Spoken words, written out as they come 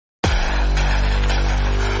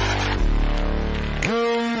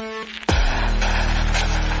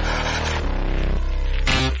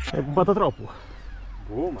Un po' troppo.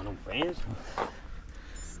 Oh, ma non penso.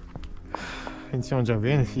 Iniziamo già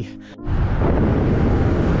bene, sì.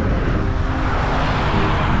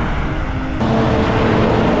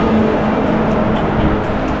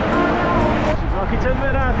 Occhi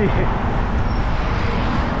cerverati.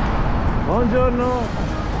 Buongiorno.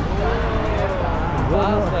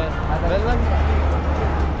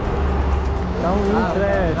 Siamo in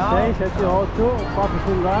 3, 6, 7, 8, 4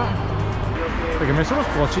 sul là. Perché messo lo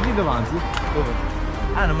scotch lì davanti? Dove?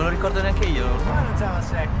 Ah, non me lo ricordo neanche io. Ma non c'è una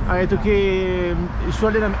secca. Ha detto che il suo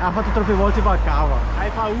allenamento ha fatto troppe volte Valcava. Hai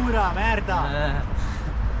paura, merda!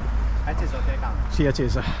 Hai acceso la telecamera? Sì,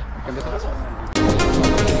 accesa.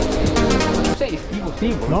 Sei estivo,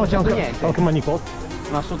 estivo? No, c'è niente. anche manicotto.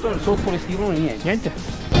 Ma sotto l'estivo non è niente. Niente.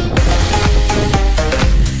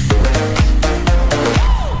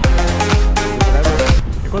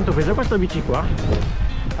 E quanto pesa questa bici qua?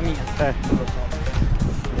 La mia. Non lo so.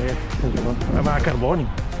 Ma a carboni.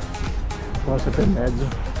 Forse per mezzo.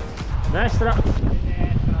 Destra.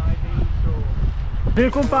 Sono i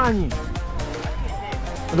compagni.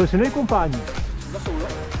 Dove sono i compagni? Da solo?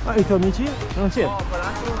 Ah, i tuoi amici? Non c'è? No,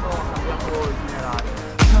 quell'altro no, abbiamo il itinerario.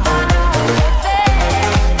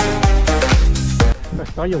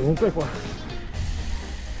 Sto ovunque qua.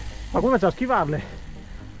 Ma come faccio a schivarle?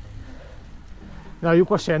 No, io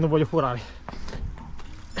qua scendo, voglio furare.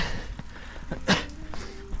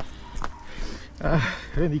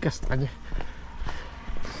 Prendi castagne.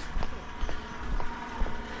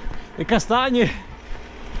 Le castagne.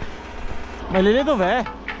 Ma Lele dov'è?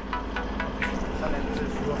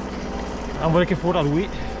 Non vuole che fura lui.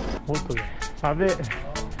 Molto bene. Vabbè.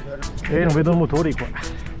 Non vedo motori qua.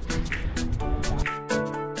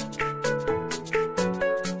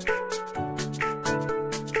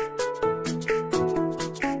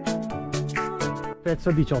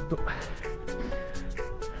 Pezzo 18.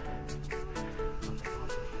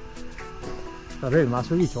 Vabbè, il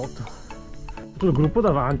massimo 18. Tutto il gruppo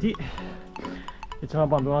davanti e ci hanno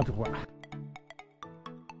abbandonato qua.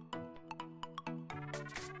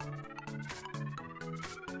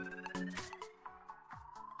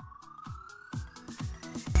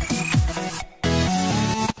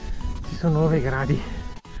 Ci sono 9 gradi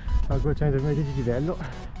al 200 metri di livello.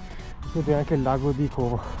 Vedete anche il lago di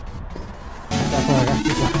Como. Ecco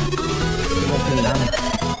ragazzi qua. Milano.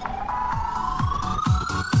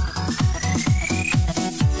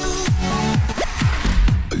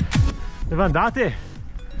 Dove andate?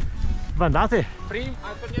 Dove andate? Prima,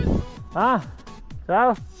 Ah,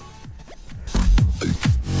 ciao!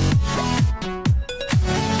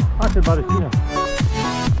 Ah, c'è il barettino.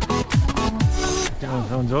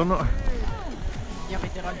 Buongiorno. mi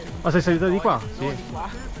avete raggiunto. Ma sei salita di qua? Sì. Di qua.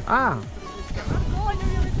 Ah!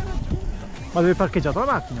 Ma dove hai parcheggiato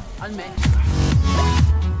la macchina? Al me.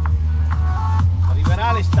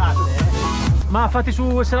 Arriverà l'estate, Ma fatti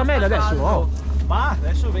su Salamella adesso? Oh. Ma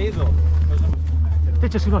adesso vedo. Te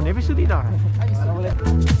c'è sulla neve su di là.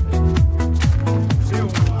 Sì, un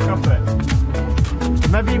caffè.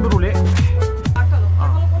 Ma vi brulè. Attaccalo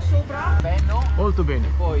qua sopra. Bello. Molto bene.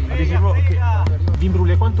 Poi Adesivo che vin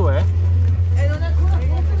brulè quanto è? E non è ancora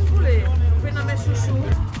pronto il brulè. Appena messo su.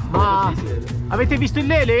 Ma avete visto il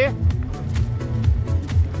Lele?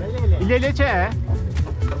 Il Lele c'è?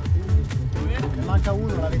 Ne manca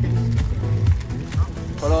uno, l'avete visto?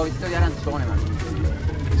 Quello vestito di arancione, ma.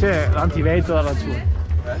 C'è l'antivento d'arancione.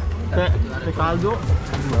 È caldo.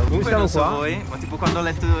 Comunque non so qua. voi, ma tipo quando ho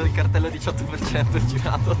letto il cartello 18% ho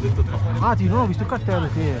girato, ho detto troppo. Ah, non ho visto il cartello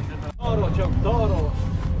te. Toro, c'è un toro.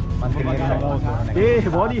 Mantenere la moto.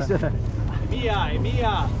 Buonis. È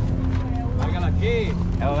mia. Pagala che?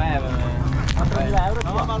 Vabbè. A 3.000 euro?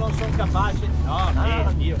 No, ma non sono capace. No,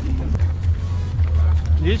 io.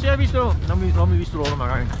 Lì si è visto, non mi visto loro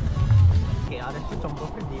magari. Che adesso c'è un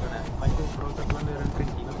po' freddino, ma io pronto quando ero in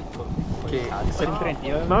Trentino, ti ricordi? Che sei in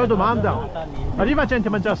Trentino? Ma una domanda. Arriva gente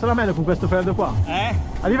a mangiare salamella con questo freddo qua?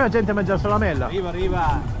 Arriva gente a mangiare salamella?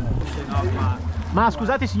 Arriva. Se no, Ma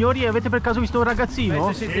scusate signori, avete per caso visto un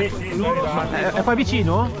ragazzino? Sì. È qua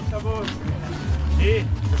vicino? Sì,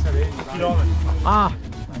 chilometri. Ah,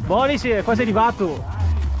 Boris è quasi arrivato.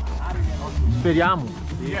 Speriamo.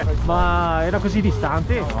 Ma era così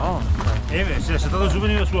distante? No. Se è stato giù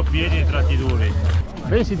venire su a piedi e tratti duri.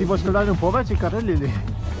 Beh, se ti vuoi scaldare un po' vai a cercare lì.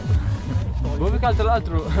 Poi più che altro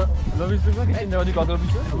l'altro l'ho visto qua che scendeva di qua, l'ho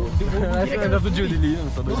visto. Adesso è andato giù di lì, non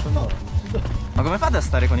so dove sono. Ma come fate a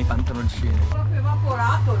stare con i pantaloncini? Proprio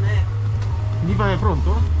evaporato, ne? L'Iva è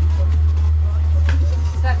pronto?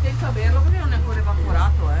 Stai attento a berlo perché non è ancora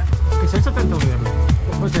evaporato, Che senza attento a berlo?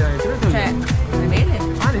 Cioè, le mele?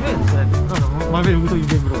 Ah, le vedi? No, ma avevo avuto il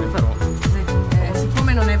membro però.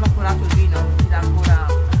 Siccome non è evaporato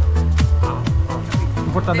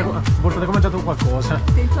qualcosa.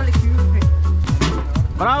 Senza le chiuse.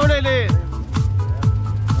 Bravo Lele!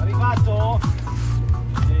 Arrivato?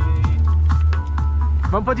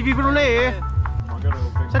 Ma un po' di vin brûlé?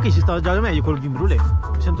 Sai che si sta già meglio col vin brûlé?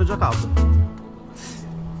 Mi sento già caldo.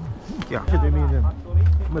 Che ha?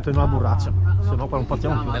 Metto in una burraccia, se no qua non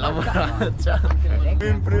partiamo più. Nella borraccia.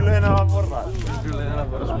 Vin brûlé nella borraccia.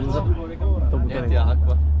 Scusa. Niente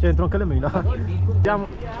acqua. C'entro anche le mela. Andiamo.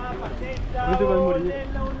 Vedete come morire.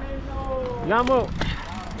 Andiamo.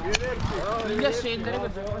 Devi a scendere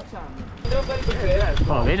cosa facciamo?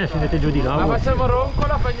 Va bene, scendete giù di là. Ma facciamo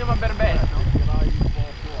roncola, poi andiamo a Berbetto.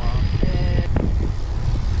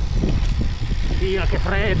 Dio, che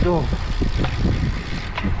freddo!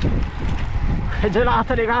 È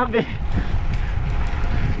gelata le gambe!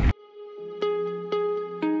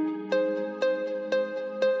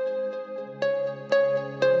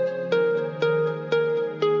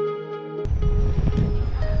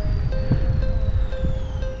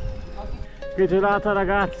 Che gelata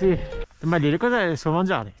ragazzi! Ma lì cos'è? So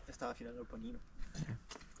mangiare? Stava filando il panino.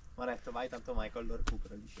 Ma ha detto vai, tanto Michael lo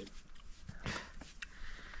recupera il discesa.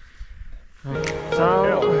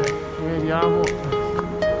 Ciao, ci vediamo.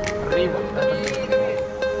 Arrivo.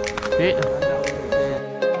 Sì.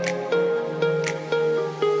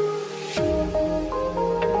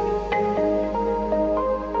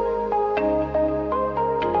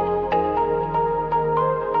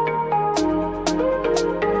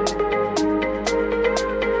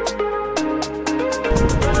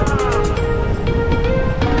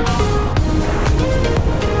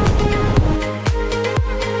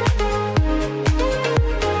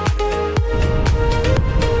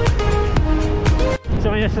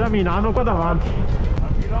 Essere a Milano qua davanti. A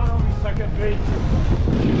Milano mi sa che è peggio.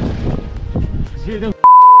 Si vede un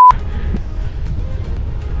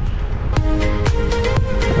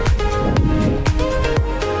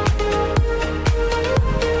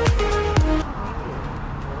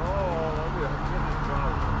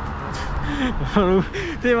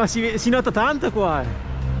ma si nota tanto qua.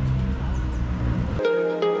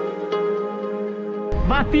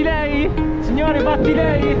 Batti lei? Signore, batti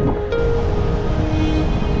lei?